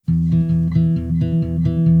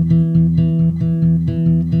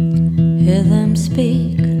Hear them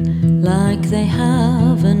speak like they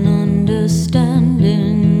have an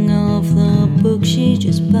understanding of the book she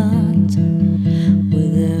just burnt.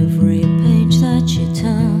 With every page that she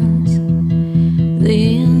turns,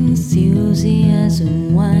 the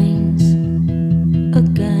enthusiasm wanes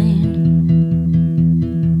again.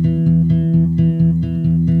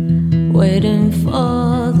 Waiting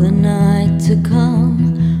for the night to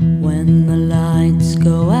come, when the lights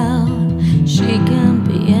go out, she can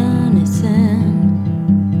be anything.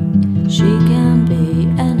 She can be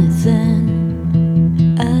anything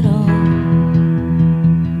at all,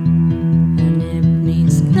 and it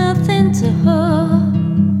means nothing to her,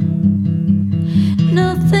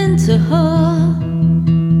 nothing to her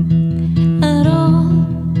at all,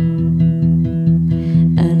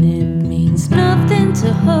 and it means nothing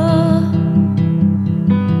to her,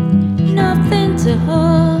 nothing to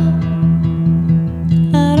her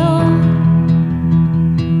at all.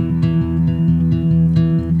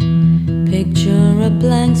 Picture a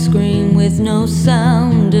blank screen with no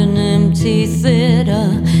sound, an empty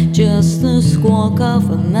theater, just the squawk of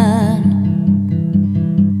a man.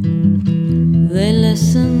 They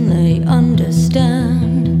listen, they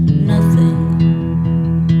understand nothing.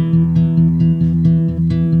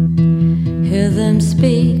 Hear them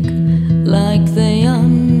speak like they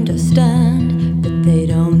understand, but they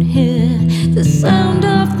don't hear the sound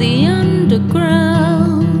of the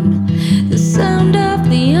underground, the sound of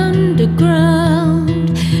the underground.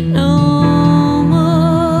 No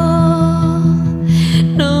more,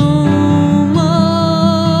 no more.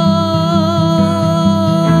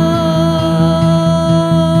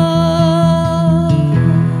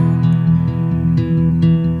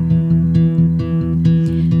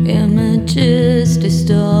 Images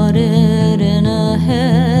distorted in her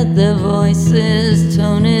head, their voices,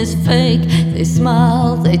 tone is fake. They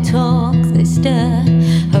smile, they talk, they stare.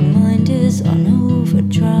 Her mind is on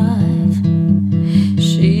overdrive.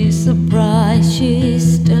 She's surprised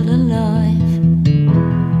she's still alive.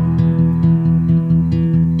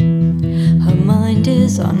 Her mind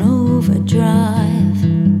is on overdrive.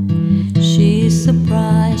 She's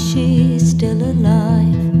surprised she's still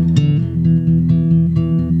alive.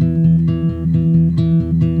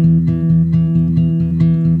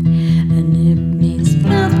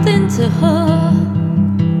 To her,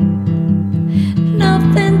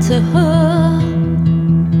 nothing to her.